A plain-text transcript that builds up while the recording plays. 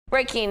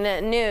Breaking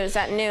news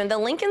at noon, the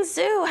Lincoln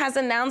Zoo has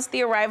announced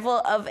the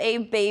arrival of a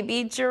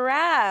baby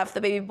giraffe.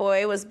 The baby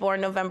boy was born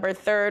November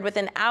 3rd.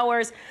 Within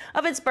hours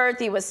of its birth,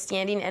 he was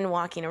standing and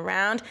walking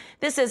around.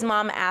 This is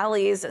Mom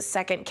Allie's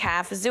second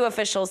calf. Zoo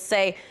officials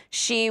say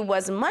she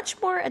was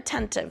much more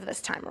attentive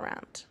this time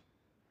around.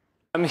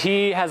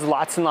 He has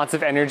lots and lots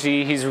of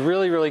energy. He's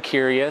really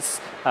curious.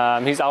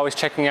 He's always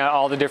checking out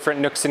all the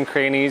different nooks and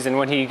crannies, and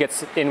when he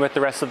gets in with the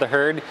rest of the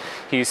herd,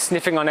 he's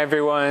sniffing on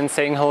everyone,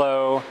 saying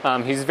hello.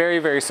 He's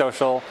very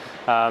social,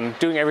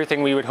 doing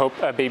everything we would hope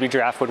a baby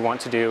giraffe would want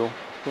to do,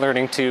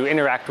 learning to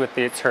interact with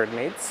its herd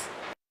mates.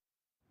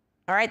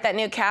 All right, that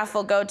new calf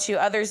will go to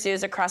other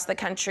zoos across the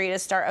country to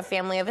start a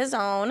family of his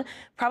own,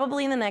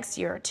 probably in the next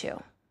year or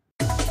two.